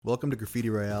Welcome to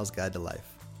Graffiti Royale's Guide to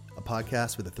Life, a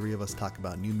podcast where the three of us talk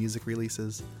about new music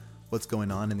releases, what's going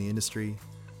on in the industry,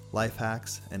 life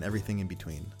hacks, and everything in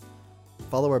between.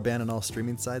 Follow our band on all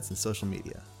streaming sites and social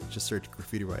media. Just search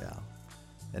Graffiti Royale.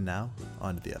 And now,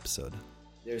 on to the episode.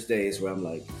 There's days where I'm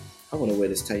like, I want to wear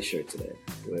this tight shirt today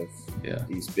with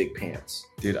these big pants.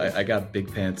 Dude, I got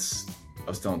big pants.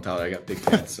 I was telling Tyler I got big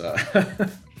pants.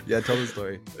 Yeah, tell the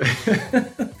story.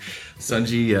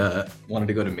 Sunji wanted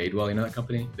to go to Madewell, you know that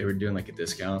company? They were doing like a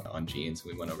discount on jeans,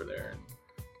 and we went over there. And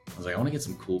I was like, I want to get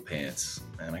some cool pants.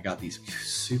 And I got these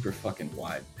super fucking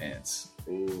wide pants.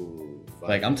 Ooh, fire.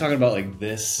 Like, I'm talking about like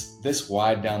this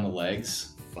wide down the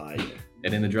legs. Fire.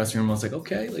 And in the dressing room, I was like,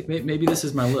 okay, like maybe this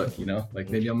is my look, you know?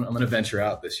 Like maybe I'm going to venture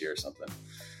out this year or something.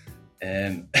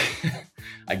 And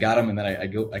I got them, and then I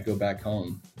go back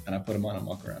home, and I put them on and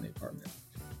walk around the apartment.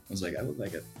 I was like, I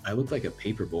look like a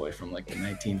paper boy from like the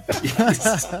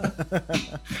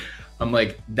 1950s. I'm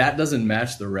like, that doesn't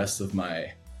match the rest of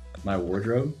my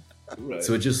wardrobe. Right.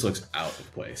 So it just looks out of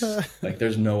place. Like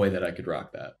there's no way that I could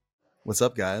rock that. What's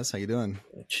up, guys? How you doing?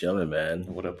 Chilling, man.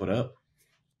 What up?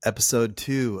 Episode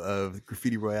 2 of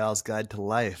Graffiti Royale's Guide to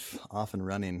Life, off and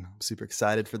running. I'm super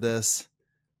excited for this.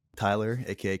 Tyler,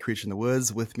 aka Creature in the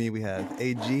Woods. With me, we have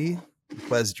AG,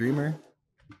 Quez Dreamer.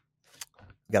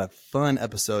 We got a fun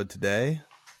episode today.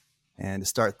 And to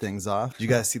start things off, did you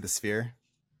guys see The Sphere?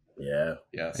 Yeah.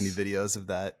 Yes. Any videos of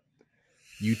that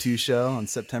U2 show on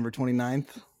September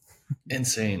 29th?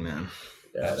 Insane, man.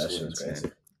 Yeah, Absolutely that shit's insane.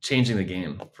 crazy. Changing the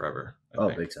game forever. I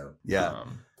think. Big time. Yeah.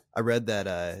 I read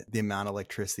that the amount of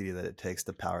electricity that it takes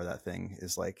to power that thing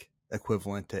is like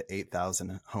equivalent to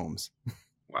 8,000 homes.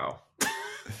 Wow. I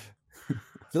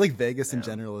feel like Vegas in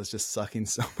general is just sucking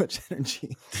so much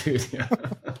energy. Dude, yeah.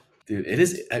 Dude, it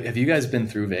is. Have you guys been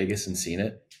through Vegas and seen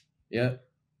it yet?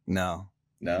 No.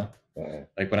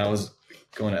 Like when I was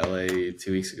going to LA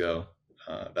 2 weeks ago,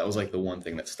 that was like the one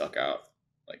thing that stuck out.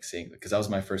 Like seeing, because that was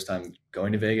my first time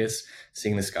going to Vegas,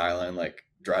 seeing the skyline, like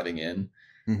driving in.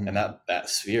 Mm-hmm. And that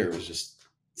sphere was just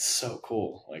so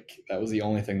cool. Like that was the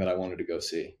only thing that I wanted to go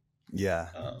see. Yeah.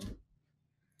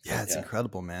 It's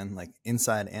incredible, man. Like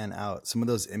inside and out. Some of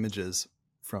those images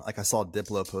from, like I saw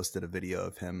Diplo posted a video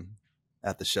of him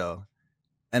at the show.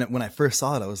 And when I first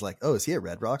saw it, I was like, oh, is he at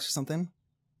Red Rocks or something?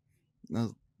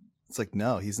 No, it's like,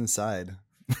 no, he's inside.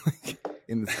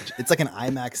 It's like an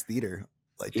IMAX theater.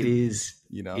 Like it is,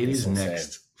 you know, it is insane.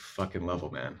 Next fucking level,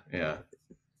 man. Yeah.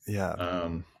 Yeah.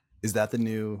 Is that the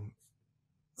new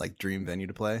like dream venue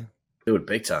to play? Dude,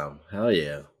 big time. Hell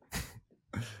yeah.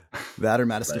 That or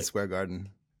Madison Square Garden.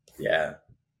 Yeah.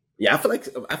 Yeah, I feel like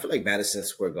Madison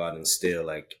Square Garden still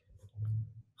like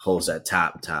holds that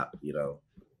top, you know.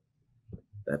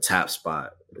 That top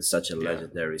spot. It's such a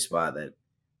legendary spot that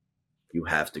you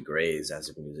have to graze as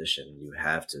a musician. You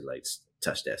have to like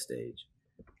touch that stage.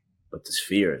 But the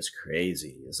Sphere is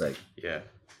crazy. It's like, you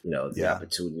know, the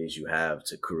opportunities you have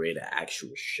to create an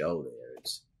actual show there.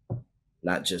 It's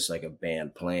not just like a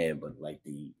band playing, but like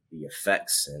the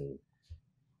effects and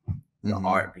the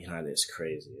art behind it is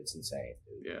crazy. It's insane.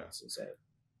 Yeah. It's insane.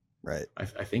 Right.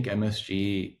 I think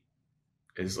MSG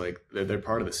is like, they're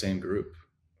part of the same group,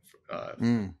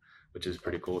 which is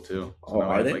pretty cool too. So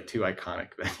are they? Like two iconic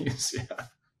venues. Yeah.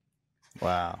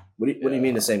 Wow. What do you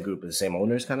mean the same group? The same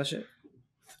owners kind of shit?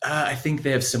 I think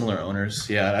they have similar owners.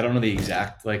 Yeah, I don't know the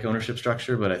exact like ownership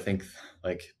structure, but I think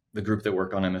like the group that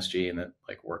worked on MSG and that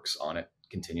like works on it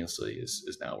continuously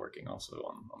is now working also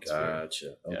on Gotcha.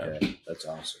 Sphere. Okay, Yeah. That's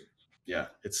awesome. Yeah,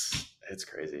 it's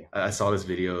crazy. I saw this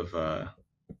video of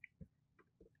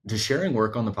does sharing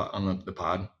work on the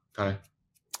pod, Ty?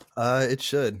 It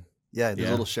should. Yeah, there's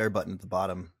a little share button at the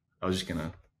bottom. I was just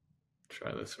gonna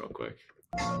try this real quick.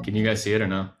 Can you guys see it or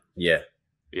no? Yeah.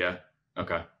 Yeah.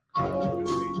 Okay. And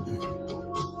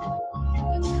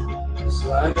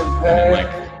like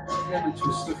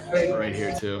right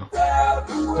here too.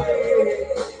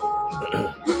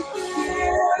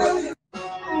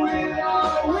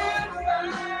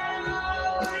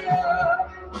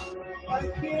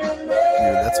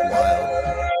 Dude, that's wild.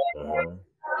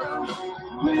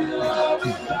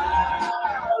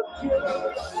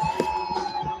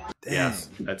 Damn. Yeah,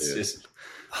 that's just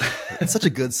It's such a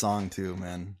good song too,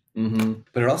 man. Mm-hmm.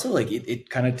 But it also like it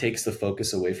kind of takes the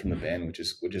focus away from the band, which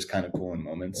is kind of cool in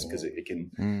moments because it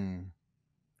can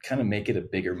kind of make it a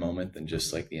bigger moment than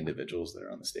just like the individuals that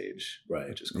are on the stage, right?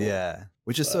 Which is cool. Yeah,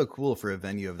 which is so cool for a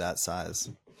venue of that size.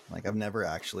 Like I've never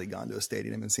actually gone to a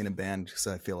stadium and seen a band because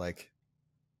I feel like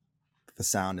the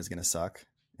sound is gonna suck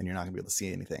and you're not gonna be able to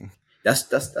see anything.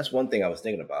 That's one thing I was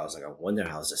thinking about. I was like, I wonder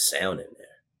how's the sound in there.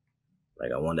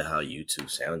 Like I wonder how U2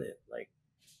 sounded. Like,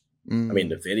 I mean,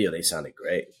 the video they sounded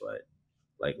great, but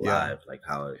like live, like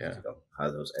how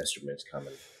how those instruments come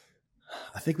in.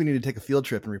 I think we need to take a field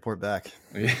trip and report back.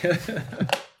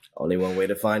 Only one way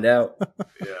to find out.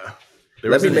 Yeah. There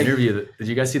was an interview. Did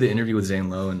you guys see the interview with Zane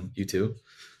Lowe and U2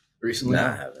 recently? No,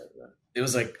 I haven't. No. It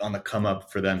was like on the come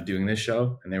up for them doing this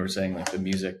show, and they were saying like the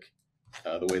music,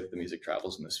 the way that the music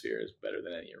travels in the sphere is better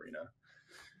than any arena.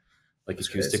 Like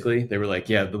acoustically, they were like,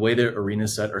 yeah, the way the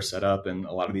arenas are set up, and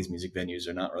a lot of these music venues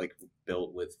are not like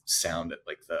built with sound at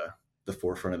like the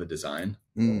forefront of the design,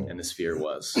 and the sphere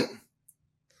was.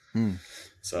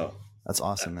 So that's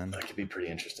awesome, man. That could be pretty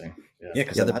interesting.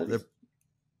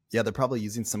 They're probably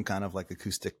using some kind of like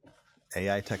acoustic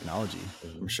AI technology.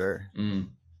 I'm sure.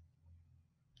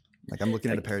 Like I'm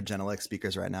looking at a pair of Genelec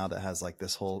speakers right now that has like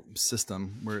this whole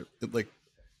system where it, like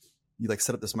you like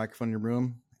set up this microphone in your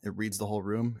room, it reads the whole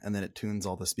room, and then it tunes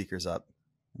all the speakers up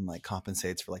and like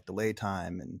compensates for like delay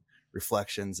time and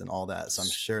reflections and all that. So I'm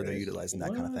sure they're utilizing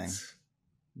that kind of thing.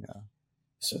 Yeah.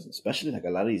 So especially like a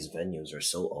lot of these venues are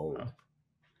so old,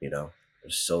 you know, they're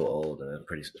so old, and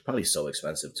it's probably so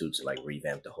expensive too to like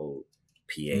revamp the whole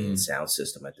PA and sound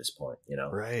system at this point, you know?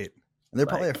 Right. And they're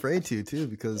probably afraid to too,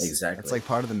 because exactly, it's like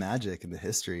part of the magic and the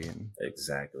history and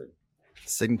exactly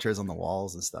signatures on the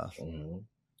walls and stuff.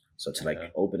 So to like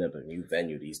open up a new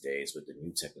venue these days with the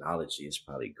new technology is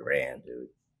probably grand, dude.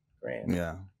 Grand.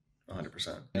 Yeah.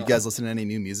 100%. You guys listen to any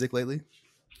new music lately?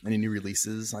 Any new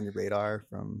releases on your radar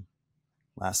from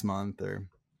last month? Or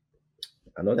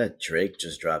I know that Drake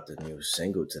just dropped a new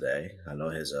single today. I know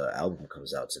his album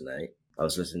comes out tonight. I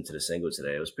was listening to the single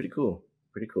today. It was pretty cool.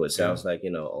 Pretty cool. It sounds like, you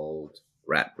know, old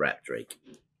rap Drake.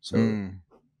 So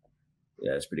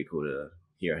yeah, it's pretty cool to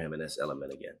hear him in this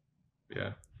element again.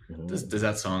 Yeah. Does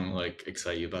that song like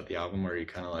excite you about the album, or are you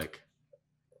kind of like,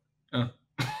 I'm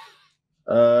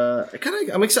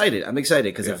excited. I'm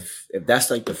excited because if that's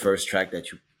like the first track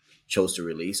that you chose to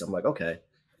release, I'm like, okay,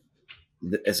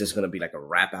 is this gonna be like a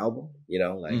rap album? You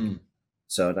know, like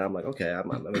so now I'm like, okay,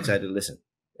 I'm excited to listen.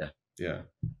 Yeah.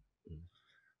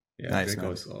 Nice.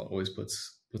 Drake always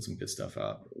puts some good stuff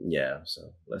out. Yeah,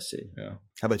 so let's see. Yeah.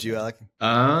 How about you, Alec?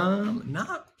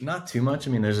 Not too much.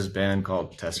 I mean, there's this band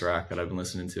called Tesseract that I've been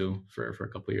listening to for a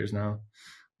couple of years now.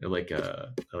 They're like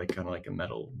kind of like a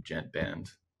metal gent band.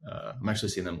 I'm actually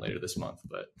seeing them later this month,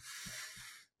 but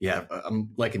yeah, I'm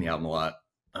liking the album a lot.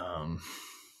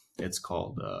 It's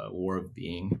called War of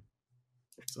Being.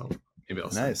 So maybe I'll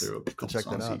send through a couple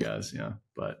songs to you guys. Yeah,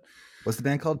 but what's the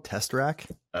band called? Tesseract.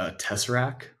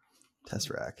 Tesseract.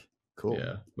 Cool.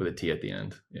 Yeah, with a T at the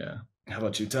end. Yeah. How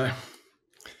about you, Ty?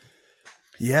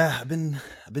 Yeah, I've been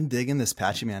digging this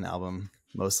Patchy Man album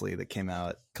mostly that came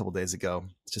out a couple days ago.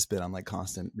 It's just been on like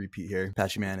constant repeat here.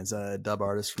 Patchy Man is a dub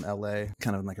artist from LA,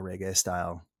 kind of in like a reggae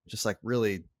style. Just like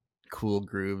really cool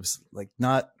grooves, like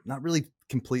not really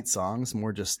complete songs,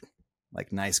 more just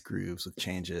like nice grooves with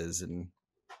changes and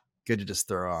good to just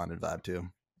throw on and vibe to.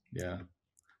 Yeah.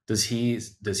 Does he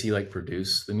like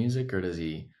produce the music, or does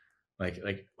he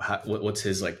what's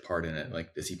his like part in it?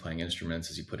 Like, is he playing instruments?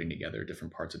 Is he putting together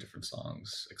different parts of different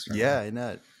songs? Externally? Yeah, I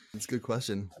know. It's a good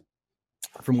question.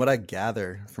 From what I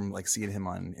gather from like seeing him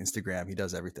on Instagram, he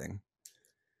does everything.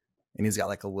 And he's got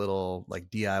like a little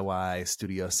like DIY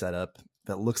studio setup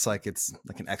that looks like it's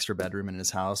like an extra bedroom in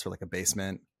his house or like a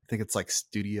basement. I think it's like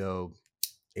Studio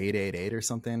 888 or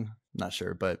something. I'm not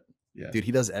sure, but dude,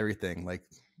 he does everything. Like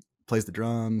plays the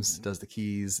drums, does the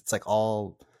keys. It's like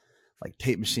all like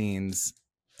tape machines,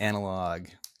 analog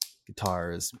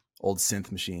guitars, old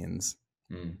synth machines.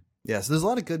 Yeah, so there's a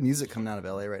lot of good music coming out of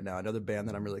LA right now. Another band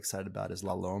that I'm really excited about is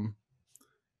La Lome,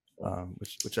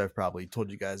 which I've probably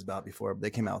told you guys about before. But they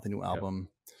came out with a new album,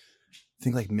 I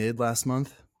think like mid last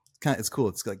month. It's cool.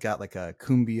 It's got like a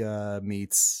cumbia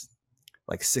meets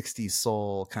like 60s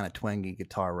soul kind of twangy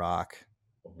guitar rock.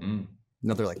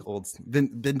 Another like old.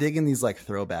 Been digging these like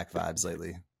throwback vibes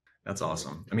lately. That's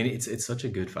awesome. I mean, it's such a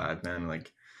good vibe, man.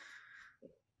 Like,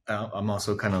 I'm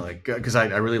also kind of like, because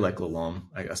I really like La Lome.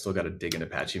 I still got to dig into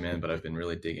Patchy Man, but I've been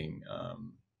really digging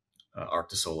Arc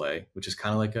du Soleil, which is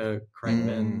kind of like a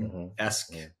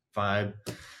Krangman-esque vibe.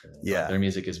 Yeah, their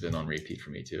music has been on repeat for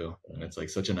me too, and it's like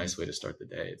such a nice way to start the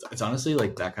day. It's honestly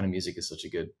like that kind of music is such a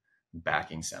good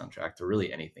backing soundtrack to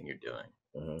really anything you're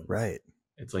doing. Right.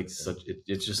 It's like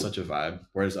it's just such a vibe.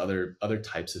 Whereas other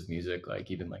types of music,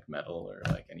 like even like metal or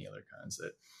like any other kinds,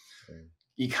 that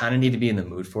you kind of need to be in the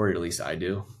mood for it. At least I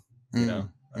do. You know,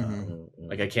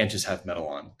 like I can't just have metal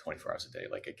on 24 hours a day.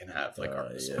 Like I can have like Arc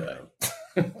du Soleil,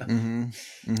 you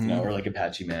know, or like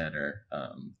Apache Man, or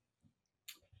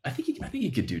I think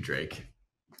you could do Drake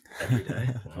every day,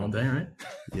 all day, right?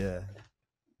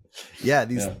 Yeah.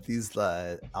 These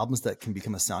albums that can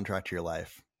become a soundtrack to your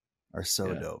life are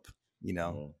so dope. you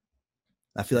know.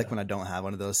 I feel like when I don't have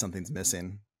one of those, something's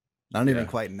missing. I don't even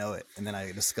quite know it, and then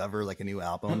I discover like a new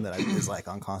album that is like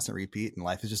on constant repeat, and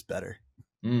life is just better.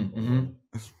 Mm-hmm.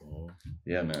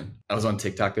 Yeah, man. I was on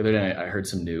TikTok the other day, and I heard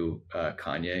some new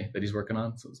Kanye that he's working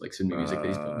on. So it's like some new music that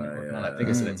he's been working on. I think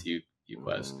I sent it to you,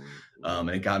 Quez. And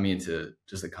it got me into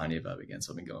just the Kanye vibe again.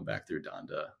 So I've been going back through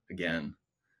Donda again.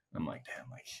 I'm like, damn,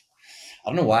 like, I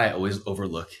don't know why I always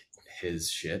overlook his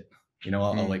shit. You know,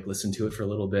 I'll like listen to it for a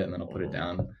little bit and then I'll put it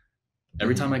down.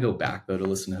 Every time I go back though to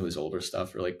listen to his older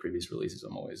stuff or like previous releases,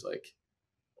 I'm always like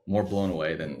more blown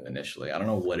away than initially. I don't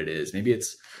know what it is. Maybe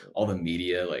it's all the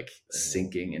media like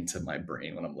sinking into my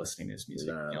brain when I'm listening to his music.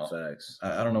 Nah, you know? Facts.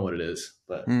 I don't know what it is,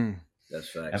 but that's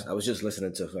facts. I was just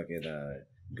listening to fucking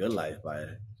Good Life by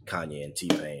Kanye and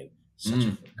T-Pain. Such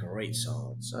a great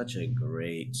song. Such a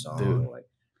great song. Dude. Like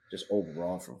just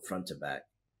overall from front to back.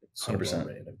 100%. Well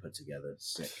written and put together.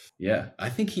 Sick. Yeah. I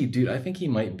think he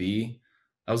might be.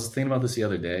 I was thinking about this the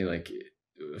other day. Like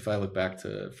if I look back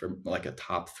for like a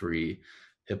top 3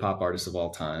 hip hop artists of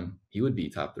all time, he would be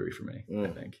top 3 for me. I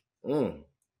think.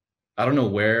 I don't know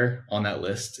where on that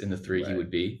list in the 3 he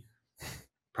would be.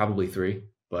 Probably 3,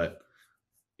 but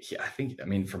yeah, I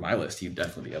mean, for my list, he'd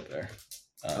definitely be up there.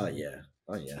 Oh yeah.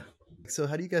 So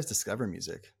how do you guys discover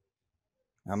music?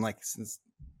 I'm like, since,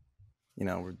 you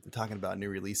know, we're talking about new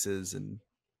releases and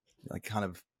like kind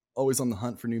of always on the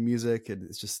hunt for new music. And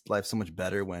it's just life's so much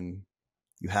better when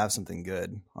you have something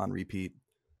good on repeat.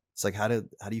 It's like, how do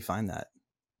you find that?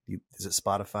 Is it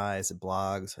Spotify? Is it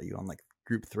blogs? Are you on like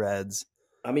group threads?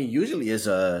 I mean, usually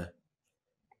I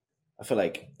feel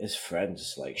like it's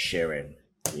friends like sharing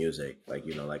music, like,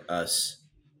 you know, like us.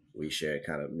 We share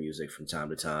kind of music from time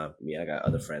to time. I mean, I got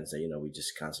other friends that, you know, we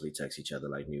just constantly text each other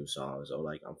like new songs or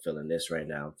like, I'm feeling this right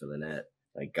now, I'm feeling that.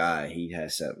 Like Guy, he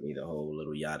has sent me the whole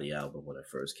Little Yachty album when it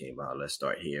first came out. Let's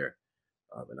Start Here.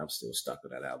 And I'm still stuck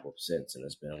with that album since. And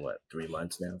it's been 3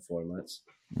 months now, 4 months.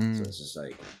 So it's just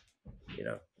like, you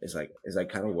know, it's like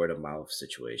kind of word of mouth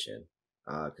situation.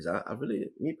 Cause I really,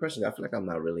 me personally, I feel like I'm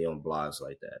not really on blogs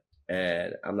like that.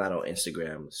 And I'm not on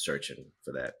Instagram searching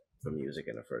for music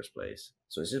in the first place.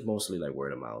 So it's just mostly like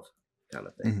word of mouth kind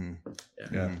of thing.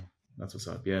 Yeah. That's what's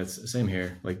up. Yeah, it's the same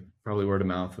here. Like probably word of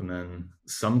mouth, and then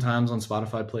sometimes on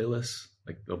Spotify playlists,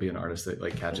 like there'll be an artist that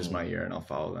like catches my ear and I'll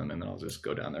follow them, and then I'll just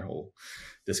go down their whole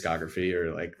discography.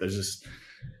 Or like there's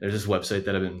this website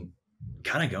that I've been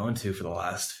kind of going to for the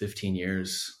last 15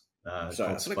 years. So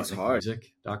I feel like it's hard.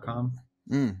 Music.com.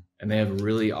 And they have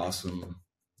really awesome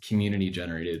community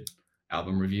generated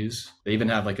album reviews. They even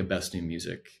have like a best new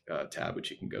music tab,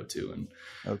 which you can go to, and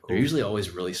they're usually always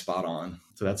really spot on.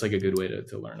 So that's like a good way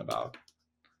to learn about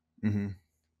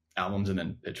albums, and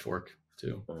then Pitchfork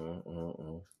too.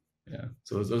 Yeah.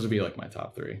 So those would be like my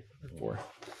top 3 or 4.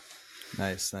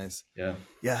 Nice. Yeah.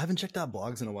 I haven't checked out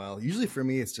blogs in a while. Usually for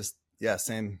me, it's just,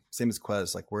 same as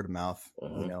Quez, like word of mouth,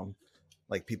 you know,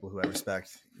 like people who I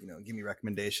respect, you know, give me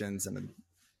recommendations, and,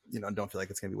 you know, don't feel like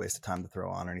it's going to be a waste of time to throw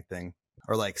on or anything.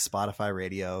 Or like Spotify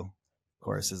radio, of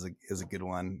course, is a good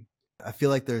one. I feel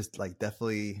like there's like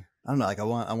definitely, I don't know, like I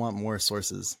want more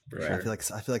sources. Right. I feel like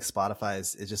Spotify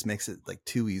it just makes it like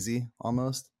too easy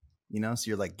almost, you know. So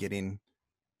you're like getting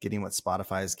what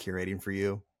Spotify is curating for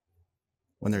you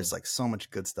when there's like so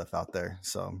much good stuff out there.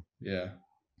 So yeah,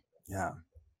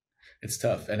 it's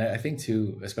tough. And I think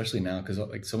too, especially now, because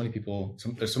like so many people,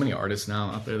 there's so many artists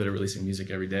now out there that are releasing music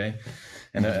every day,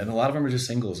 and a lot of them are just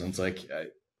singles, and it's like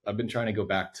I've been trying to go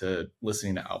back to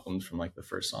listening to albums from like the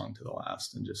first song to the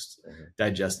last, and just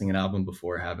digesting an album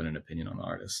before having an opinion on the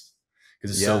artist.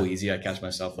 Because it's so easy. I catch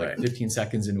myself like 15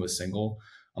 seconds into a single,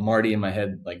 I'm already in my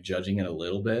head like judging it a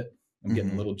little bit. I'm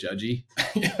getting a little judgy.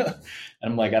 And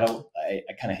I'm like, I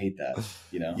kind of hate that,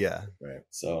 you know? Yeah. Right.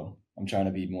 So I'm trying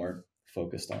to be more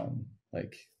focused on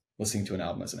like listening to an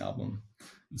album as an album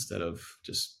instead of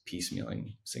just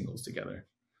piecemealing singles together.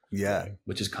 Yeah.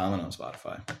 Which is common on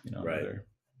Spotify, you know? Right.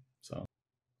 So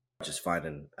just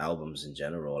finding albums in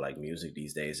general, like music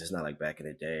these days, it's not like back in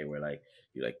the day where like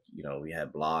you know, we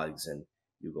had blogs and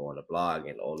you go on a blog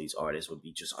and all these artists would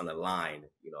be just on a line,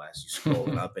 you know, as you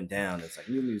scroll up and down, it's like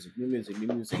new music, and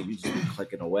you just be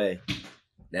clicking away.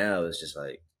 Now it's just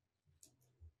like,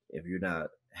 if you're not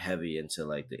heavy into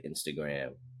like the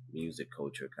Instagram music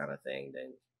culture kind of thing,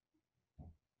 then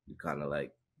you kind of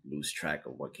like lose track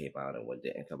of what came out and what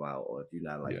didn't come out. Or if you're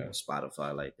not like on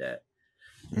Spotify like that,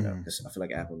 you know, because I feel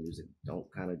like Apple Music don't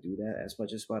kind of do that as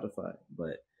much as Spotify.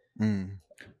 But yeah,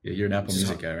 you're an Apple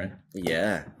Music guy, right?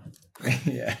 Yeah.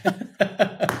 Yeah.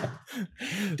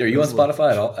 Are you on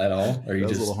Spotify at all? Or are you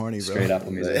just a little horny, bro. Straight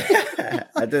Apple Music?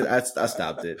 I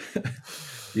stopped it.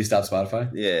 You stop Spotify?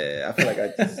 Yeah, I feel like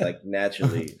I just like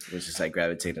naturally was just like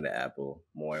gravitating to Apple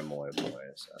more and more and more.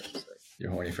 So I was just like,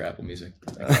 you're horny for Apple Music.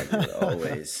 Dude,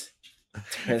 always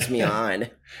turns me on.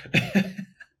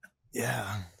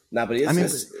 Yeah. Nah, but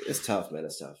it's tough, man.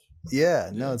 It's tough. Yeah,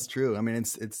 no, it's true. I mean,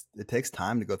 it takes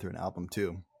time to go through an album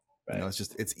too. Right. You know,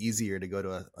 it's easier to go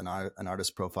to an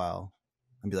artist profile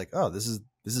and be like, oh, this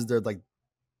is their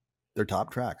their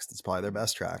top tracks. It's probably their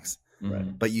best tracks.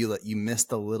 Right. But you miss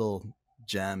the little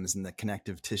gems and the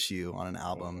connective tissue on an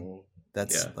album.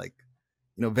 That's like,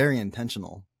 you know, very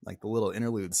intentional. Like the little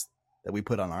interludes that we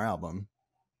put on our album,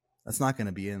 that's not going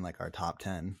to be in like our top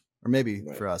 10, or maybe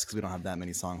for us, because we don't have that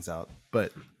many songs out.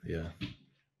 But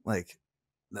like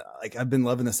I've been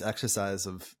loving this exercise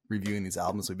of reviewing these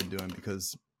albums we've been doing,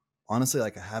 because honestly,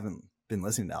 like I haven't been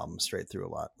listening to albums straight through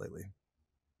a lot lately.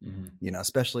 You know,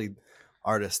 especially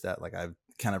artists that like I've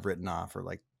kind of written off, or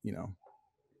like, you know,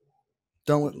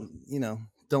 don't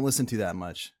listen to that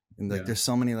much. And like there's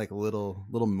so many like little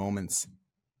moments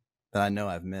that I know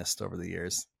I've missed over the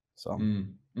years. So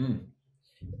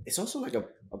it's also like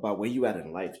about where you at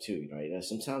in life too, right? You know,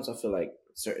 sometimes I feel like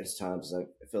certain times like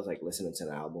it feels like listening to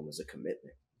an album is a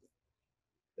commitment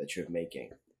that you're making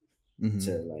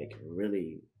to like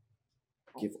really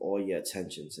give all your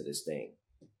attention to this thing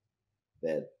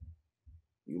that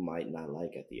you might not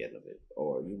like at the end of it,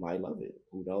 or you might love it.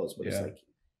 Who knows? But it's like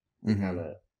you kind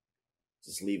of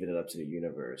just leaving it up to the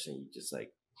universe, and you just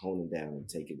like honing down and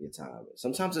taking your time.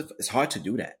 Sometimes it's hard to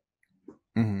do that.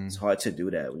 It's hard to do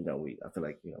that. You know, I feel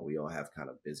like, you know, we all have kind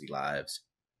of busy lives.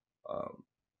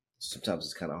 Sometimes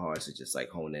it's kind of hard to just like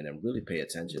hone in and really pay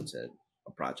attention to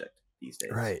a project these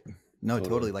days. Right. No,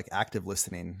 totally. Like active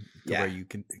listening to where you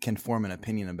can form an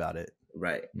opinion about it.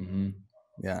 Right.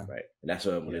 Yeah. Right. And that's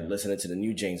what when listening to the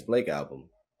new James Blake album.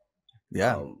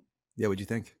 Yeah. What'd you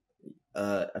think?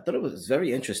 I thought it was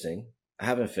very interesting. I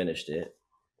haven't finished it.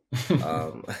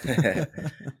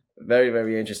 Very,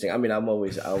 very interesting. I mean, I've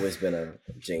always been a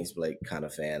James Blake kind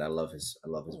of fan. I love his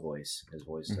voice. His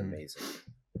voice is amazing.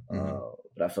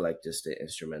 But I feel like just the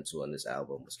instrumental in this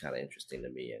album was kind of interesting to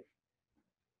me, and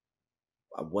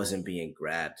I wasn't being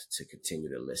grabbed to continue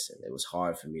to listen. It was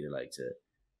hard for me to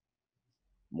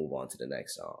move on to the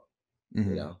next song.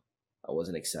 You know, I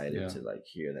wasn't excited to like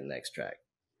hear the next track,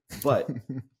 but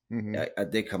I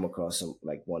did come across some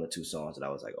like one or two songs that I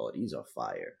was like, oh, these are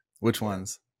fire. Which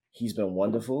ones? He's Been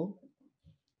Wonderful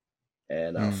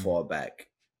and Fall Back.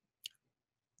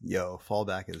 Yo, Fall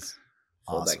Back is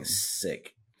awesome. Fall Back is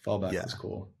sick. Fall Back is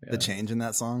cool. The change in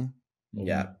that song.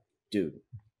 Yeah, dude.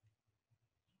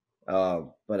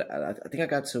 But I think I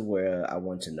got to where I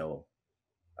want to know.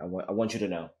 I want you to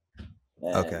know.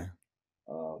 And, okay.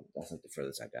 That's like the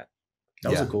furthest I got.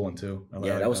 That was a cool one too.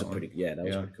 That was a pretty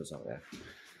cool song. Yeah.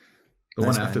 The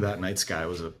one after that, Night Sky,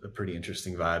 was a pretty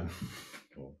interesting vibe.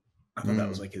 I thought that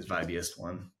was like his vibiest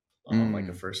one on like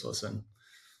a first listen.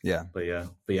 Yeah. But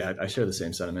I share the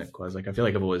same sentiment, Quez. Like I feel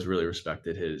like I've always really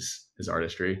respected his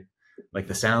artistry. Like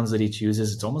the sounds that he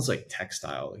chooses, it's almost like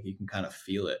textile. Like you can kind of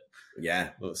feel it.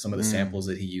 Yeah. Some of the samples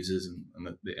that he uses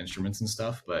and the instruments and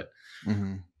stuff, but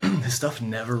his stuff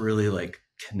never really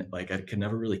I could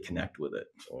never really connect with it.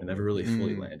 It never really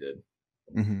fully landed.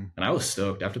 And I was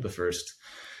stoked after the first.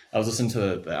 I was listening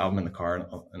to the album in the car,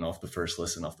 and off the first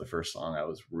song, I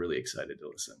was really excited to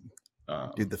listen.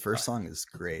 Dude, the first song is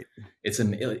great.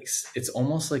 It's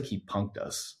almost like he punked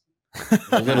us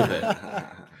a little bit,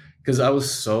 because I was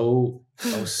so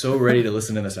ready to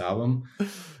listen to this album.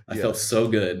 I felt so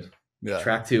good. Yeah.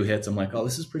 Track 2 hits. I'm like, oh,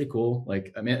 this is pretty cool.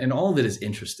 Like, I mean, and all of it is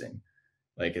interesting.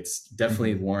 Like, it's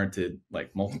definitely warranted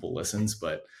like multiple listens.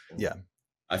 But yeah,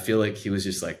 I feel like he was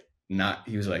just like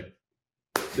he was like,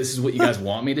 this is what you guys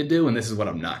want me to do, and this is what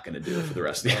I'm not going to do for the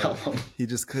rest of the album. He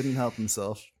just couldn't help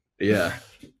himself. Yeah.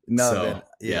 No. So, man,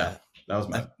 yeah. That's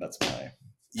my.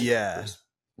 Yeah.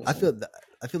 I feel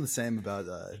the same about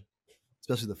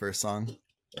especially the first song,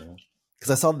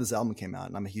 because I saw that this album came out,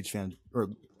 and I'm a huge fan.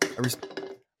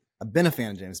 I've been a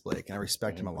fan of James Blake, and I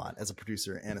respect him a lot as a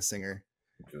producer and a singer.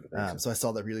 So I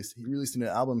saw that he released a new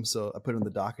album, so I put it on the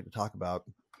docket to talk about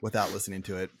without listening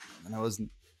to it, and I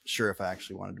wasn't sure if I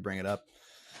actually wanted to bring it up.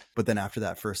 But then after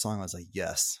that first song, I was like,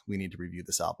 yes, we need to review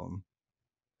this album.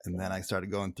 And then I started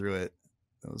going through it.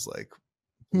 I was like,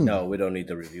 no, we don't need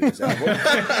to review this album.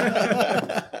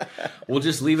 We'll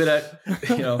just leave it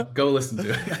at, go listen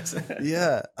to it.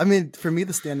 Yeah. I mean, for me,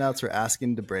 the standouts were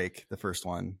Asking to Break, the first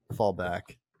one, Fall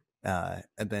Back.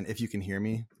 And then If You Can Hear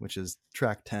Me, which is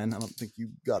track 10. I don't think you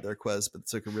got there, Quez, but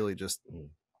it's like a really just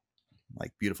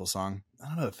like beautiful song. I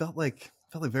don't know. It felt like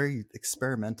very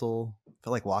experimental,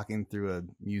 felt like walking through a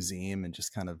museum and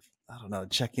just kind of, I don't know,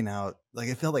 checking out. Like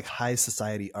it felt like high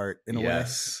society art in a way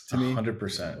to me.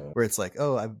 100%. Where it's like,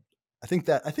 oh, I think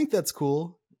that's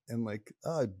cool, and like,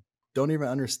 oh, I don't even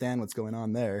understand what's going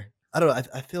on there. I don't know.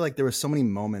 I feel like there were so many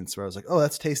moments where I was like, oh,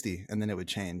 that's tasty, and then it would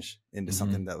change into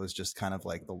something that was just kind of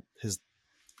like his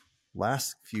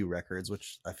last few records,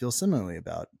 which I feel similarly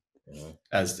about.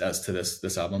 As to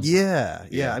this album, yeah.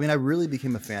 I mean, I really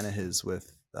became a fan of his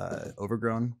with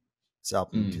Overgrown, his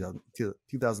album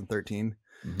 2013.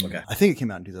 Okay, I think it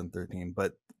came out in 2013,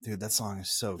 but dude, that song is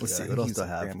so good. Let's see what else do I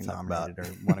have Grammy to talk nominated or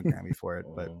won a Grammy for it.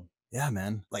 But yeah,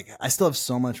 man, like I still have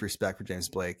so much respect for James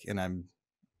Blake, and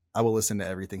I will listen to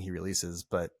everything he releases.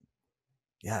 But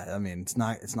yeah, I mean, it's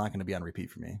not going to be on repeat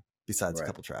for me. Besides a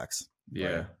couple tracks. Yeah.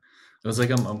 Right. I was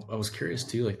like, I was curious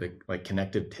too, like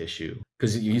connective tissue,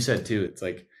 because you said too, it's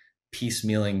like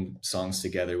piecemealing songs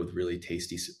together with really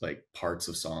tasty like parts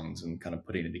of songs and kind of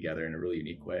putting it together in a really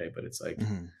unique way. But it's like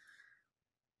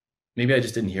maybe I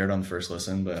just didn't hear it on the first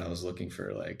listen, but I was looking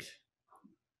for like,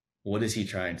 what is he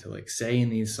trying to like say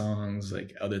in these songs,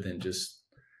 like other than just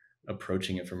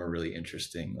approaching it from a really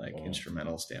interesting like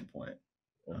instrumental standpoint.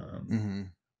 I mean,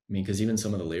 because even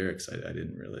some of the lyrics I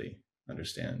didn't really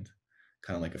understand.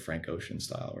 Kind of like a Frank Ocean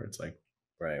style where it's like,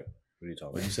 right, what are you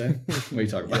talking about? You say? What are you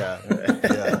talking about?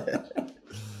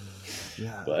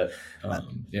 Yeah. But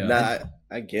yeah,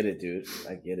 I get it, dude.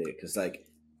 I get it, because like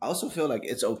I also feel like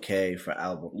it's okay for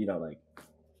album, you know, like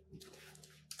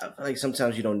I feel like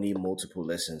sometimes you don't need multiple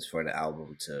listens for an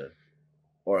album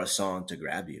or a song to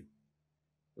grab you.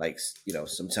 Like, you know,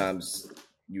 sometimes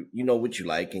you know what you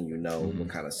like, and you know what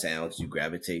kind of sounds you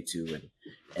gravitate to,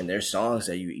 and there's songs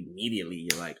that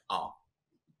you're like, oh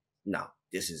no,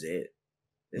 this is it.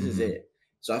 This is it.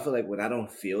 So I feel like when I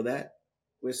don't feel that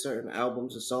with certain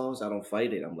albums or songs, I don't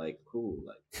fight it. I'm like, cool,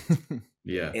 like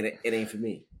yeah, it ain't for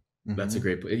me. That's a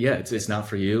great, it's not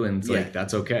for you, and it's like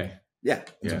that's okay. Yeah,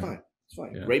 it's fine. It's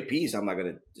fine. Yeah. Great piece. I'm not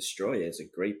gonna destroy it. It's a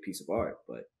great piece of art,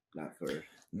 but not for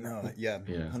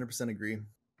 100% agree.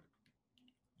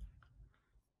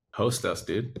 Host us,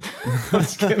 dude.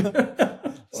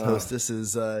 Hostess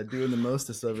is doing the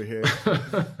mostest over here.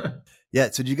 Yeah.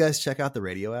 So did you guys check out the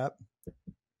Radioooo app?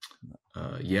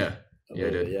 Yeah, I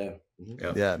did.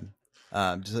 Yeah.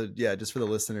 Just for the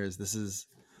listeners, this is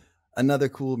another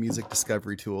cool music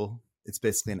discovery tool. It's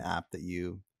basically an app that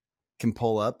you can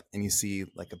pull up and you see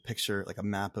like a picture, like a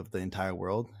map of the entire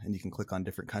world, and you can click on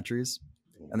different countries,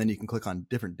 and then you can click on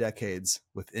different decades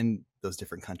within those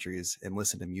different countries and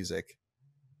listen to music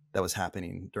that was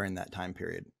happening during that time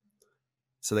period.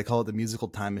 So they call it the musical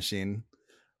time machine,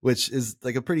 which is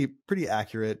like a pretty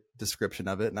accurate description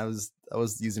of it. And I was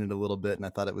using it a little bit, and I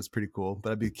thought it was pretty cool.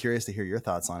 But I'd be curious to hear your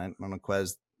thoughts on it. I don't know,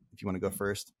 Quez, if you want to go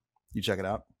first, you check it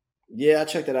out. Yeah, I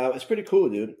checked it out. It's pretty cool,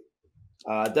 dude.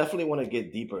 I definitely want to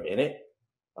get deeper in it.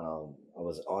 I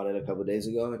was on it a couple of days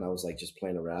ago, and I was like just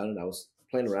playing around, and I was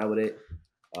playing around with it.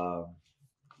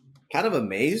 Kind of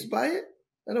amazed by it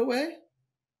in a way.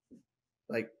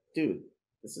 Like, dude,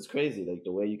 this is crazy. Like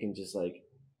the way you can just like,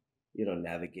 you know,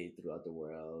 navigate throughout the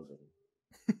world,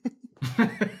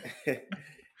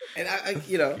 and I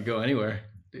you know, you go anywhere,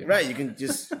 right? You can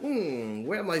just,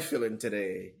 where am I feeling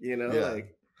today? You know,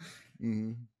 like,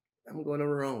 I'm going to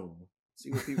Rome.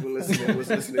 See what people was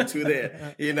listening to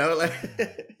there. You know, like,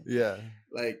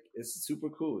 like it's super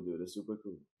cool, dude. It's super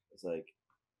cool. It's like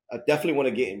I definitely want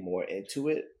to get more into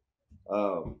it,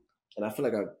 and I feel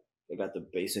like I got the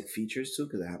basic features too,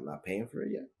 because I'm not paying for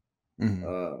it yet.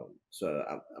 So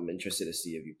I'm interested to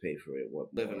see if you pay for it, what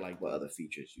other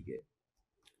features you get.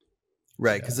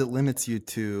 Right, because it limits you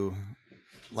to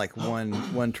like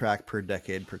one track per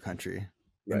decade per country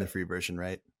in the free version,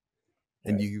 right?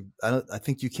 And I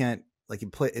think you can't, like, you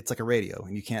play, it's like a radio,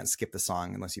 and you can't skip the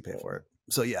song unless you pay for it.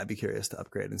 So yeah, I'd be curious to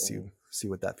upgrade and see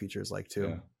what that feature is like too.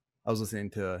 Yeah. I was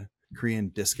listening to Korean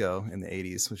disco in the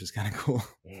 80s, which is kind of cool.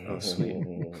 Oh, sweet.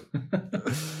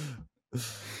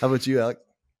 How about you, Alec?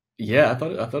 Yeah, I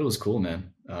thought it was cool,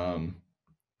 man.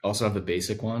 Also have the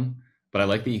basic one, but I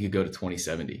like that you could go to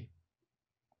 2070.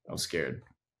 I was scared.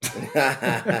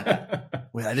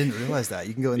 Wait, I didn't realize that.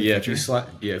 You can go in the future?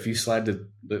 If you slide to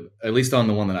at least on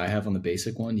the one that I have on the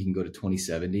basic one, you can go to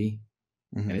 2070,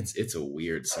 and it's a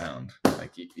weird sound.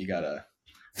 Like you gotta,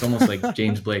 it's almost like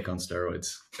James Blake on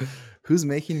steroids. Who's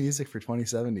making music for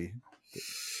 2070?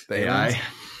 The AI.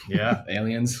 Yeah,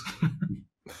 aliens.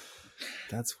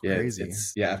 That's crazy.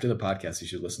 After the podcast, you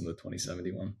should listen to the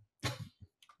 2070 one.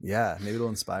 Yeah, maybe it'll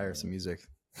inspire some music.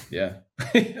 Yeah.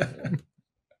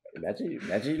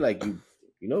 Imagine like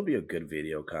you know, it'd be a good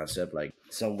video concept, like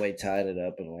some way tying it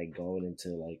up and like going into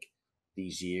like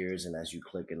these years, and as you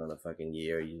click in on a fucking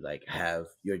year, you like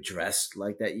you're dressed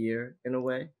like that year in a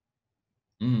way.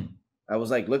 I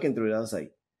was like looking through it, I was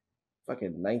like,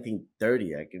 fucking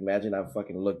 1930. I can imagine I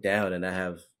fucking look down and I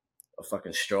have a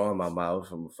fucking straw in my mouth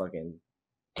from a fucking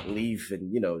leaf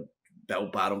and,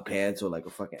 bell bottom pants or like a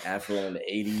fucking afro in the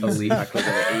 80s. A leaf. I click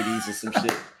in the 80s or some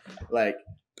shit. Like,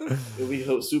 it'll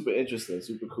be super interesting,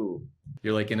 super cool.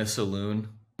 You're like in a saloon.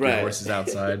 Right. Your horse is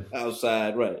outside.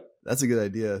 Outside, right. That's a good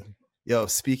idea. Yo,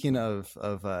 speaking of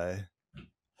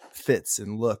fits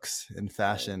and looks and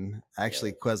fashion,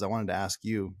 actually, Quez, I wanted to ask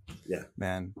you,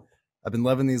 man, I've been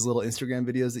loving these little Instagram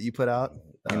videos that you put out,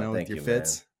 with your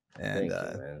fits, man.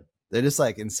 And they're just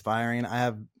like inspiring. I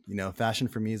have, fashion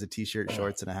for me is a t-shirt,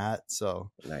 shorts, and a hat. So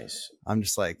nice. I'm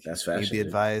just like, that's fashion, need the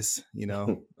advice,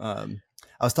 I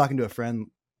was talking to a friend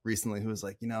recently who was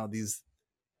like, these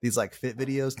like fit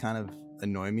videos kind of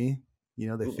annoy me.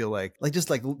 They feel like just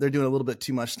like they're doing a little bit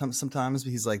too much sometimes.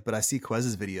 But he's like, but I see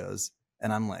Quez's videos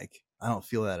and I'm like, I don't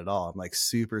feel that at all. I'm like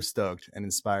super stoked and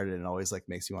inspired, and it always like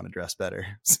makes you want to dress better.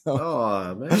 So,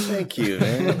 oh man, thank you,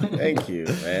 man. Thank you,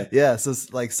 man. Yeah, so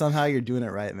it's like somehow you're doing it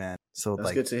right, man. So that's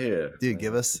like, good to hear, dude.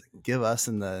 Give us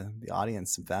and the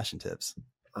audience some fashion tips.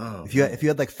 Oh, if you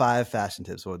had like 5 fashion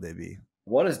tips, what would they be?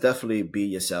 One is definitely be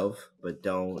yourself, but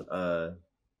don't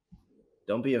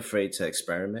be afraid to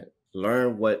experiment.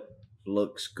 Learn what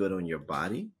looks good on your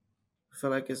body. I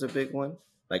feel like it's a big one.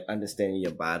 Like understanding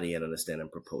your body and understanding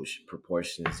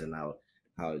proportions and how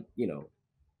your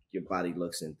body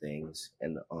looks and things,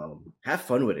 and have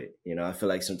fun with it. I feel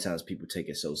like sometimes people take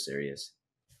it so serious,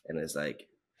 and it's like,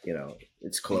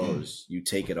 it's clothes. You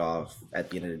take it off at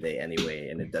the end of the day anyway,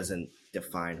 and it doesn't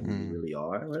define who you really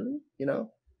are, really.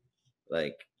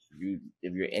 Like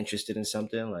if you're interested in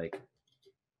something, like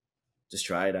just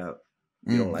try it out.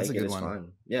 If you don't like it, it's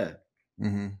fine. Yeah.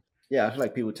 Mm-hmm. Yeah, I feel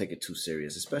like people take it too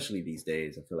serious, especially these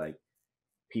days. I feel like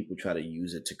people try to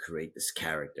use it to create this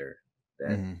character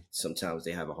that sometimes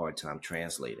they have a hard time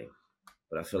translating.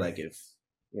 But I feel like if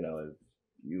you know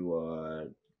who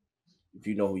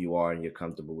you are and you're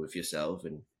comfortable with yourself,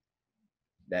 and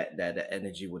that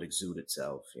energy would exude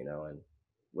itself, and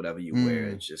whatever you wear,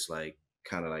 it's just like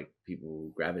kind of like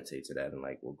people gravitate to that and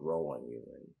like will grow on you,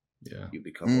 and you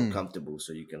become more comfortable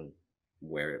so you can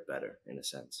wear it better in a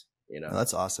sense. Oh,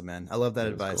 that's awesome, man. I love that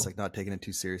advice. Cool. Like not taking it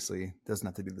too seriously. Doesn't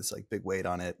have to be this like big weight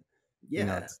on it.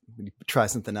 Yeah. When you try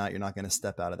something out, you're not going to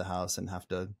step out of the house and have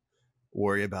to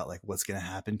worry about like what's going to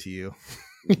happen to you.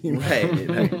 Right.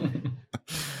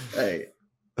 Hey,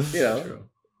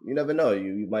 you never know.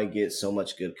 You might get so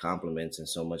much good compliments and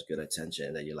so much good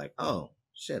attention that you're like, oh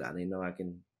shit, I didn't know I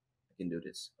can do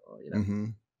this. Or,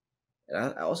 And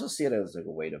I also see it as like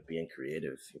a way of being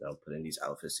creative. Putting these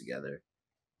outfits together.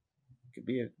 It could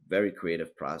be a very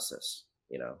creative process,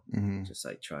 just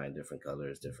like trying different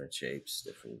colors, different shapes,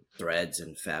 different threads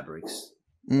and fabrics.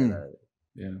 And,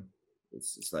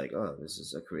 it's like, oh, this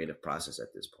is a creative process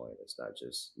at this point. It's not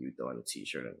just you throwing a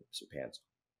t-shirt and some pants.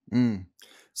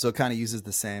 So it kind of uses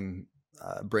the same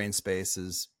brain space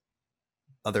as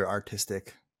other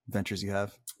artistic ventures you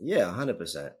have. Yeah,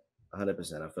 100%.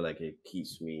 100%. I feel like it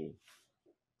keeps me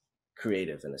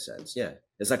creative in a sense. Yeah,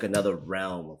 it's like another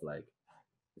realm of like,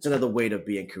 it's another way of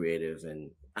being creative,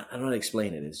 and I don't know how to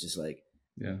explain it. It's just like,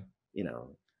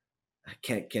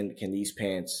 can these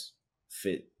pants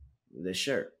fit this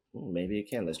shirt? Maybe it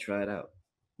can. Let's try it out.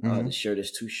 The shirt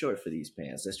is too short for these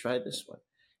pants. Let's try this one.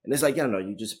 And it's like, I don't know,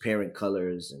 you just pairing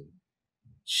colors and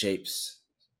shapes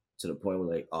to the point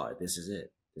where like, oh, this is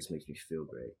it. This makes me feel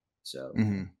great. So,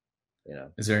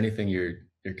 Is there anything you're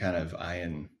kind of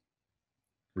eyeing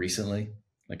recently,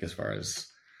 like as far as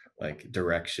like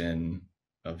direction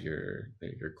of your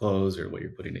clothes or what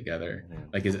you're putting together?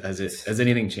 Like, has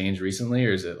anything changed recently,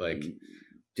 or is it like,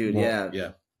 dude?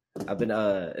 Yeah. I've been.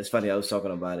 It's funny. I was talking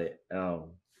about it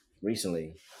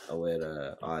recently with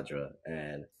Audra,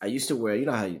 and I used to wear. You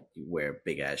know how you wear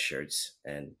big ass shirts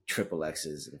and triple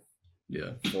X's, and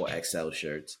 4XL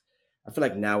shirts. I feel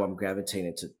like now I'm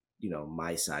gravitating to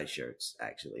my size shirts,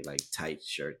 actually, like tight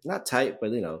shirts, not tight,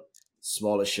 but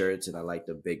smaller shirts, and I like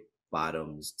the big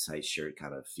bottoms, tight shirt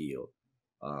kind of feel.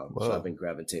 So I've been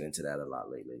gravitating to that a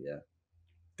lot lately. Yeah.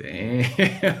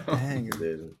 Dang,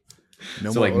 dude.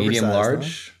 No, so like medium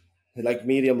large, huh? Like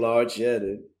medium large, yeah,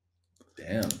 dude.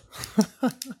 Damn.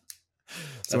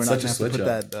 So we're not gonna have to put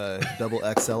that double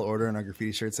XL order in our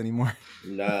graffiti shirts anymore.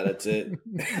 Nah, that's it.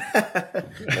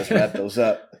 Let's wrap those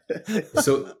up.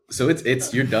 So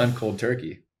it's you're done cold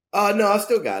turkey. No, I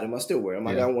still got them. I still wear them.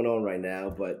 I got one on right now,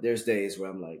 but there's days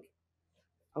where I'm like,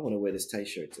 I want to wear this tight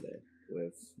shirt today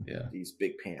with these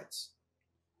big pants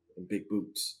and big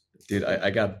boots. Dude, I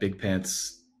got big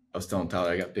pants I was telling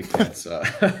Tyler I got big pants.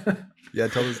 Yeah,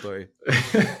 tell the story.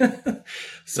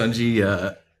 Sunji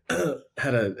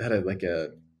had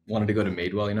wanted to go to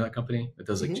Madewell, you know that company that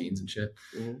does like jeans and shit.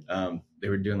 They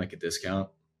were doing like a discount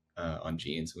on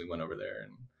jeans, and we went over there,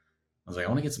 and I was like, I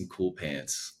want to get some cool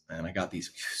pants, and I got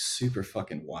these super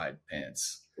fucking wide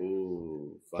pants.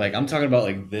 Ooh, fire. Like I'm talking about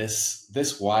like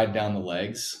this wide down the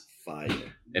legs. Fire.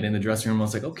 And in the dressing room, I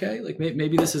was like, okay, like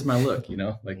maybe this is my look, you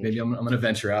know, like maybe I'm going to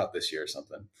venture out this year or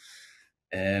something.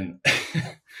 And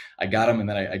I got them, and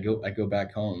then I go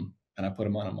back home and I put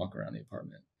them on and walk around the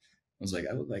apartment. I was like,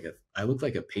 I look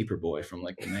like a paper boy from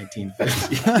like the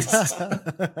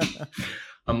 1950s.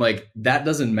 I'm like, that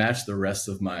doesn't match the rest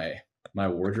of my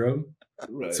wardrobe.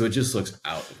 Right. So it just looks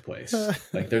out of place.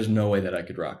 Like there's no way that I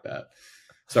could rock that.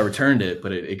 So I returned it,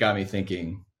 but it got me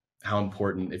thinking how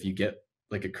important, if you get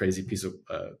like a crazy piece of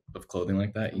clothing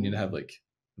like that, you need to have like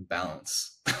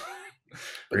balance.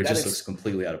 Or it just looks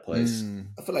completely out of place.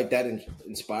 I feel like that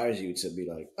inspires you to be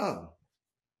like, oh,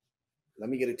 let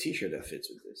me get a t-shirt that fits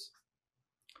with this.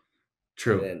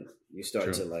 True. And then you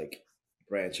start to like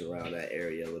branch around that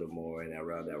area a little more and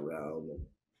around that realm.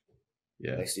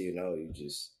 And next thing you know, you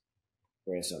just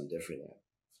wearing something different now.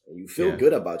 And you feel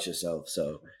good about yourself.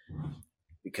 So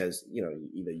because, you know,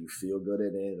 either you feel good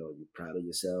in it or you're proud of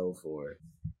yourself, or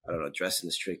I don't know, dressing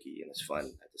is tricky and it's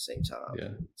fun at the same time. Yeah.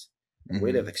 It's a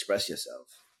way to express yourself.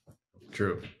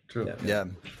 True. Yeah.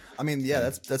 I mean,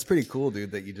 yeah, that's pretty cool, dude,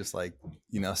 that you just like,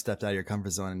 you know, stepped out of your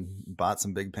comfort zone and bought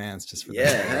some big pants just for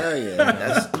that. Hell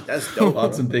yeah. That's dope.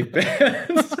 Bought some big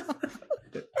pants.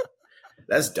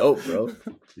 That's dope, bro.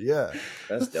 Yeah.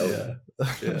 That's dope.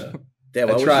 Yeah.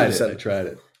 Damn, I tried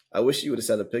it. I wish you would have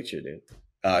sent a picture, dude.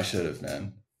 I should have,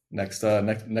 man. Next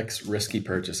risky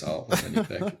purchase, I'll send you a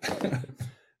pic.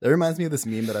 That reminds me of this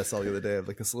meme that I saw the other day of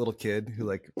like this little kid who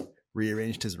like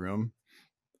rearranged his room,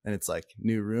 and it's like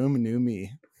new room, new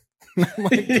me. I'm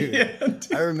like, dude,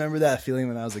 I remember that feeling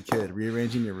when I was a kid,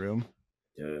 rearranging your room,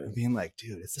 and being like,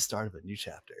 dude, it's the start of a new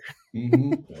chapter.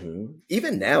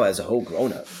 Even now, as a whole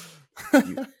grown up,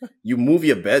 you move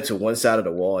your bed to one side of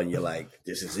the wall, and you're like,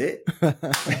 this is it.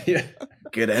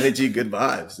 Good energy, good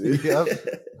vibes. Dude. Yep.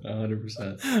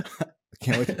 100%. I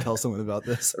can't wait to tell someone about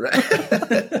this.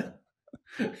 Right.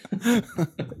 All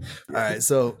right.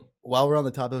 So while we're on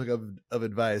the topic of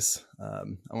advice, I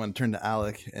want to turn to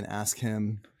Alec and ask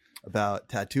him about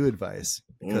tattoo advice,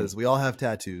 because we all have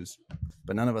tattoos,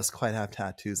 but none of us quite have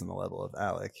tattoos on the level of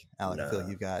Alec. Alec, I feel like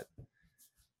you've got,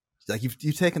 like,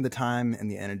 you've taken the time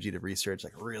and the energy to research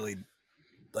like really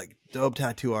like dope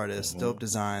tattoo artists, dope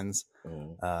designs.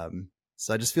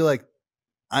 So I just feel like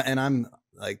I'm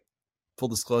like, full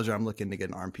disclosure, I'm looking to get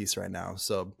an arm piece right now.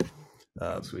 So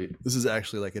sweet. This is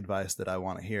actually like advice that I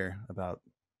want to hear about.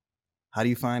 How do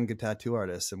you find good tattoo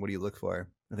artists, and what do you look for?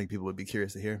 I think people would be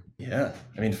curious to hear. Yeah.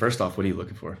 I mean, first off, what are you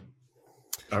looking for?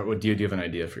 Or do you have an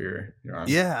idea for your arm?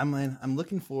 Yeah, I'm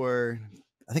looking for,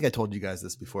 I think I told you guys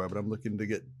this before, but I'm looking to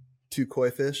get 2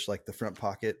 koi fish, like the front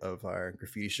pocket of our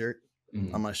graffiti shirt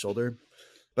on my shoulder.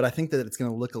 But I think that it's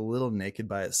going to look a little naked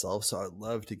by itself. So I'd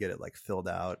love to get it like filled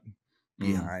out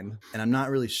behind. And I'm not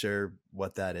really sure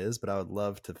what that is, but I would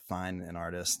love to find an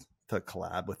artist to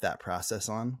collab with that process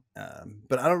on.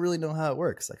 But I don't really know how it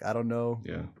works. Like, I don't know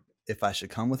if I should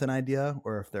come with an idea,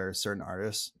 or if there are certain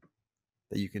artists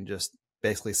that you can just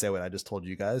basically say what I just told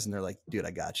you guys, and they're like, dude,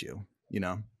 I got you, you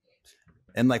know?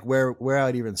 And like where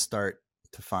I'd even start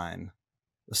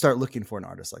looking for an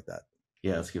artist like that.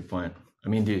 Yeah, that's a good point. I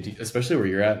mean, dude, especially where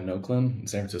you're at in Oakland, in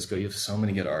San Francisco, you have so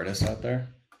many good artists out there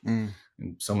and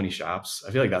so many shops.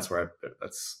 I feel like that's where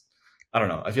I don't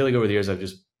know. I feel like over the years, I've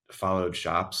just followed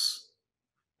shops,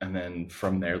 and then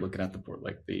from there, looking at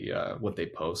what they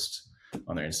post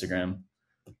on their Instagram,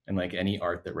 and like any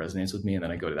art that resonates with me, and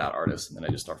then I go to that artist, and then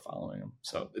I just start following them.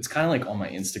 So it's kind of like on my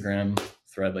Instagram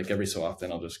thread, like every so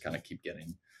often, I'll just kind of keep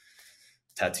getting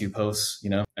tattoo posts, you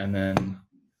know, and then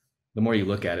the more you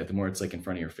look at it, the more it's like in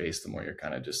front of your face, the more you're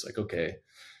kind of just like, okay,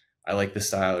 I like this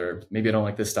style, or maybe I don't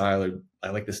like this style, or I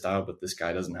like this style, but this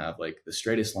guy doesn't have like the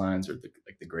straightest lines, or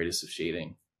the greatest of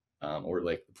shading, or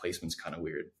like the placement's kind of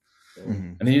weird.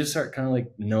 And then you just start kind of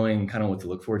like knowing kind of what to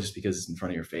look for, just because it's in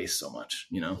front of your face so much,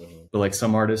 you know. But like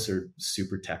some artists are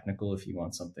super technical if you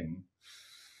want something,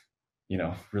 you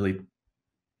know, really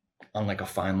on like a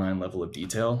fine line level of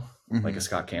detail, like a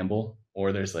Scott Campbell.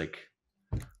 Or there's like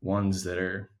ones that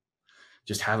are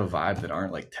just have a vibe that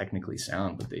aren't like technically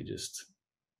sound, but they just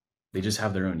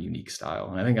have their own unique style.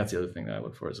 And I think that's the other thing that I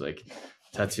look for, is like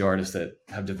tattoo artists that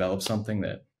have developed something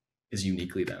that is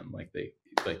uniquely them.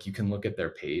 Like you can look at their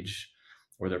page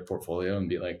or their portfolio and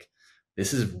be like,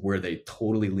 this is where they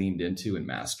totally leaned into and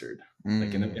mastered.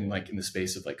 Like in the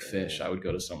space of like Fish, I would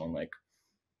go to someone like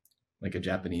a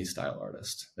Japanese style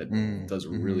artist that does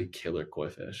really killer koi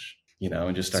fish, you know,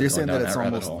 and just start going down that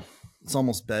rabbit hole. It's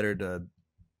almost better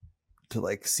to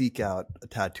like seek out a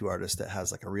tattoo artist that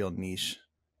has like a real niche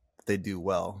that they do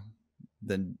well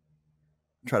than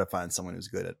try to find someone who's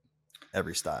good at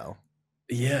every style.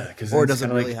 Yeah, or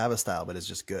doesn't really have a style, but it's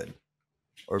just good.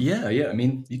 Or yeah. I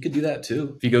mean, you could do that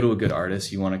too. If you go to a good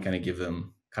artist, you want to kind of give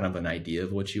them kind of an idea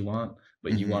of what you want,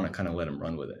 but you want to kind of let them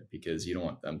run with it, because you don't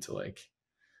want them to like,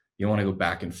 you don't want to go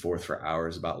back and forth for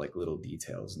hours about like little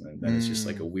details, and then it's just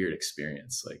like a weird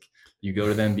experience. Like you go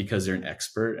to them because they're an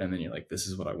expert, and then you're like, this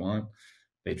is what I want.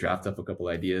 They draft up a couple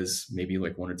ideas, maybe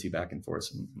like one or two back and forth,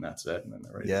 and that's it, and then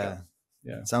they're ready to go.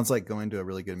 Yeah, sounds like going to a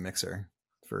really good mixer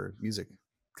for music,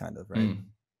 kind of, right?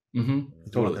 Totally.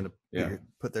 You want them to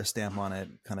put their stamp on it,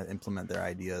 kind of implement their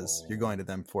ideas. You're going to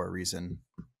them for a reason.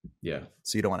 Yeah.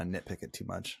 So you don't want to nitpick it too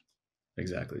much.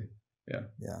 Exactly.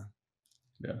 Yeah.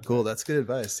 Cool. That's good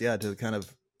advice. Yeah, to kind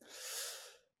of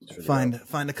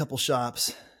find a couple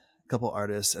shops, a couple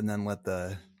artists, and then let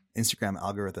the Instagram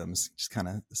algorithms just kind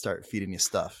of start feeding you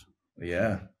stuff.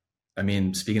 Yeah. I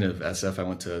mean, speaking of SF, I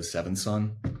went to Seventh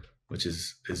Son, which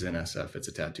is in SF. It's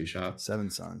a tattoo shop.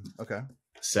 Seventh Son. Okay.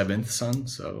 Seventh Son.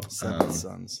 So Seventh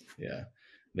Sons. Yeah.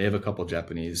 They have a couple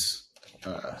Japanese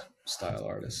style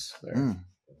artists there.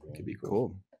 It could be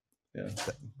cool. Yeah.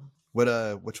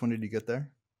 Which one did you get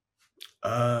there?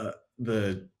 I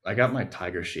got my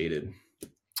Tiger Shaded.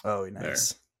 Oh,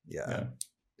 nice. Yeah.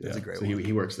 That's a great one.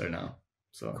 He works there now.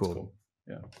 So cool.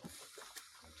 Yeah.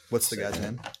 What's the guy's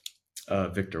name?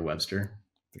 Victor Webster.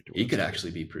 He could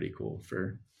actually be pretty cool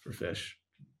for fish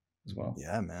as well.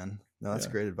 Yeah, man. No, that's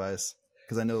great advice.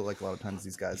 Because I know like a lot of times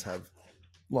these guys have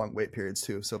long wait periods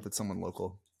too. So if it's someone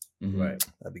local, right,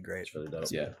 that'd be great. It's really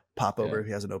dope. Yeah. Pop over if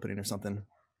he has an opening or something.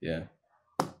 Yeah.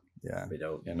 Pretty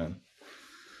dope. Yeah, man.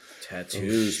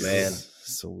 Tattoos, man.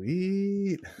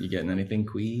 Sweet. You getting anything,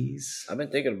 Quez? I've been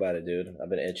thinking about it, dude. I've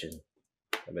been itching.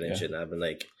 I've been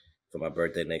like, for my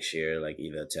birthday next year, like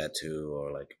either a tattoo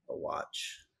or like a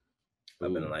watch.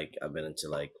 I've been into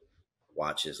like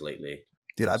watches lately.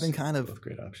 Dude, I've been kind of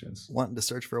great options. Wanting to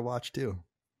search for a watch too.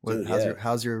 Dude,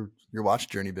 how's your watch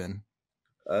journey been?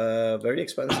 Very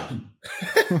expensive.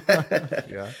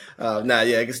 Yeah.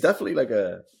 It's definitely like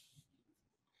a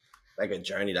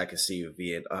journey that I can see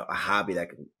being a hobby that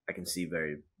I can see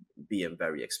being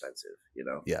very expensive, you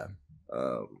know? Yeah.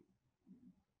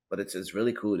 But it's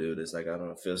really cool, dude. It's like, I don't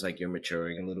know, it feels like you're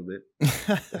maturing a little bit.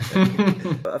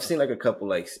 I've seen like a couple,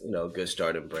 like, you know, good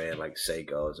starting brand, like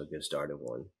Seiko is a good starting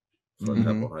one for a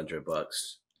couple $100.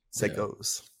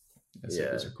 Seikos. Yeah.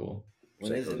 Seikos are cool.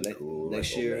 When is it?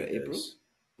 Next year, April?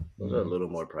 Those are a little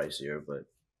more pricier, but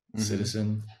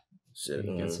Citizen. You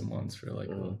can get some ones for like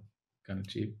kind of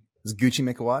cheap. Does Gucci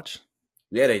make a watch?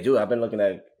 Yeah, they do. I've been looking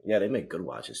at. Yeah, they make good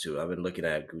watches too. I've been looking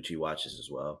at Gucci watches as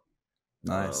well.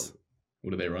 Nice.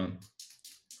 What do they run?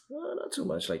 Not too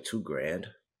much, like $2,000.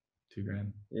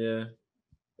 $2,000. Yeah,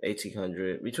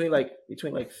 1,800. Between like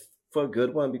for a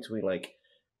good one, between like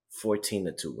 14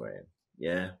 to $2,000.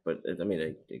 Yeah, but I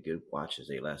mean, they're good watches.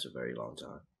 They last a very long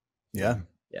time. Yeah.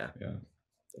 Yeah.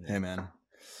 Hey, man.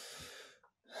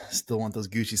 Still want those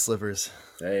Gucci slippers.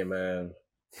 Hey, man.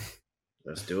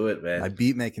 Let's do it, man. My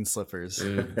beat making slippers.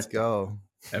 Dude. Let's go.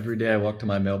 Every day I walk to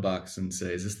my mailbox and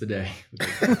say, is this the day?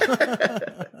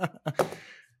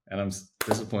 And I'm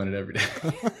disappointed every day.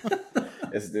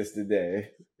 Is this the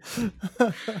day?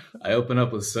 I open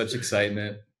up with such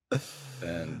excitement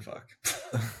and fuck.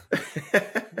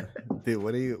 Dude,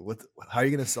 how are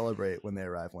you going to celebrate when they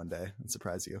arrive one day and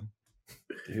surprise you?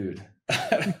 Dude,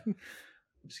 I'm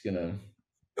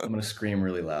going to scream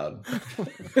really loud.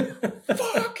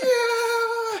 Fuck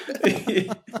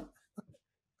yeah!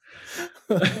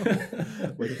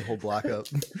 Wake the whole block up.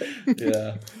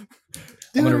 Yeah.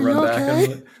 Dude, I'm going to run back.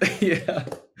 Okay?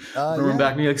 I'm gonna run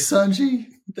back and be like, Sanji,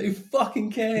 they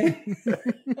fucking came.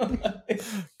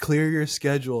 Clear your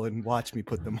schedule and watch me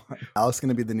put them on. Alec's going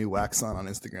to be the new wax on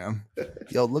Instagram.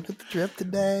 Yo, look at the drip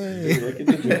today. Dude, look at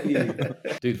the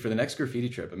graffiti. Dude, for the next graffiti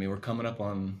trip, I mean, we're coming up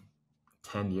on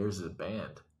 10 years as a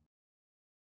band.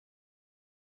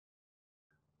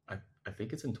 I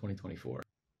think it's in 2024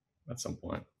 at some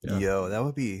point. Yeah. Yo,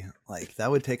 that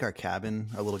would take our cabin,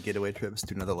 our little getaway trips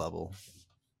to another level.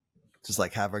 Just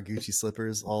like have our Gucci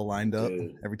slippers all lined up.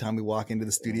 Dude. Every time we walk into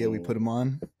the studio, we put them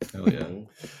on. Hell yeah.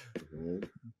 It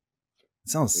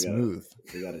sounds smooth.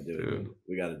 We got to do it.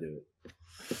 We got to do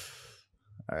it.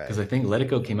 All right. Because I think Let It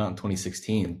Go came out in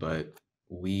 2016, but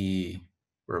we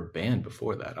were a band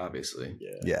before that, obviously.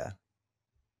 Yeah.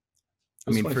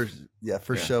 I mean,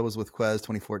 first show was with Quez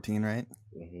 2014, right?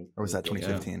 Mm-hmm. Or was that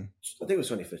 2015? I think it was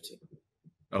 2015.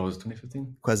 Oh, was it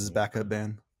 2015? Quez's backup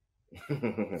band.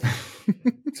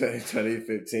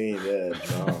 2015, yeah.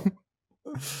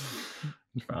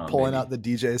 Pulling out the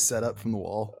DJ setup from the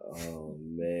wall. Oh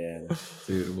man,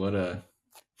 dude, what a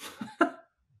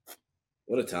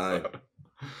time!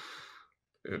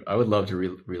 Dude, I would love to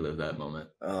relive that moment.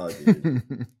 Oh,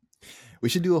 dude. We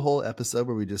should do a whole episode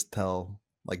where we just tell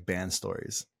like band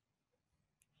stories.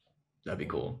 That'd be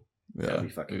cool. Yeah, that'd be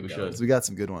fucking. We should. We got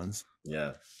some good ones.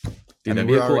 Yeah, dude, that'd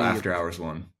be a cool after hours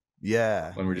one.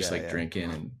 Yeah, when we're just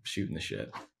drinking and shooting the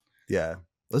shit. Yeah,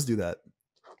 let's do that,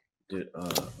 dude.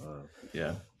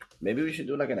 Yeah, maybe we should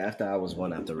do like an after hours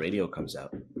one after radio comes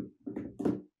out.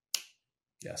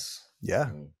 Yes. Yeah,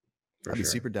 I'd be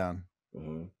super down.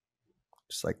 Mm-hmm.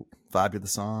 Just like vibe to the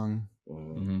song.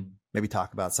 Mm-hmm. Maybe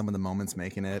talk about some of the moments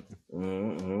making it.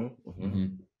 Mm-hmm. Mm-hmm.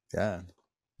 Yeah,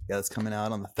 it's coming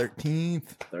out on the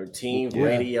 13th. 13th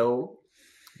radio.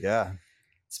 Yeah.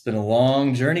 It's been a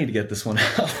long journey to get this one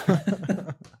out.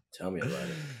 Tell me about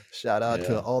it. Shout out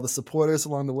to all the supporters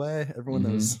along the way. Everyone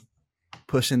that was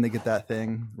pushing to get that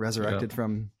thing resurrected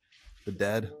from the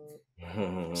dead.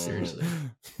 Seriously.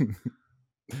 I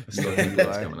still think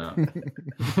that's coming out.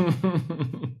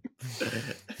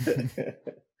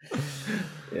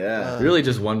 Yeah. Really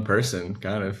just one person,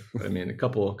 kind of. I mean, a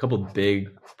couple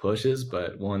big pushes,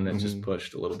 but one that just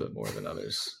pushed a little bit more than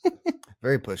others.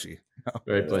 Very pushy.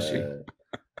 Very pushy.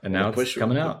 And now it's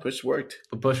coming out. The push worked.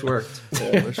 The push worked.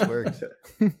 Yeah, push worked.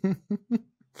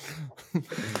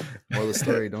 More of the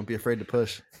story, don't be afraid to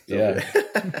push. Yeah.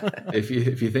 If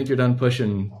you think you're done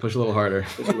pushing, push a little harder.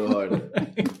 Push a little harder.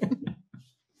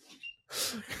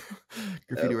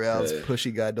 Graffiti Royale's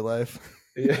pushy guide to life.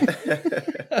 Yeah.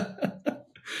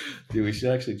 Dude, we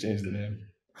should actually change the name.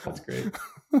 That's great.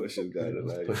 Pushing guide to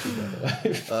life. Pushing guide to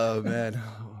life. Oh man.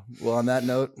 Well, on that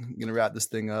note, I'm gonna wrap this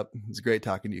thing up. It's great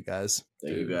talking to you guys.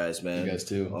 Thank you guys, man. You guys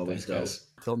too. Always dope.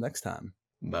 Guys. Till next time.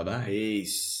 Bye-bye.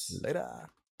 Peace. Later.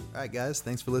 All right, guys.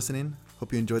 Thanks for listening.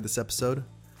 Hope you enjoyed this episode.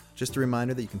 Just a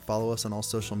reminder that you can follow us on all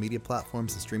social media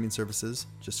platforms and streaming services.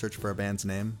 Just search for our band's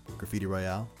name, Graffiti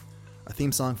Royale. Our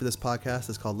theme song for this podcast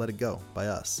is called Let It Go by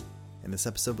us. And this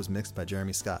episode was mixed by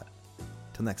Jeremy Scott.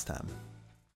 Till next time.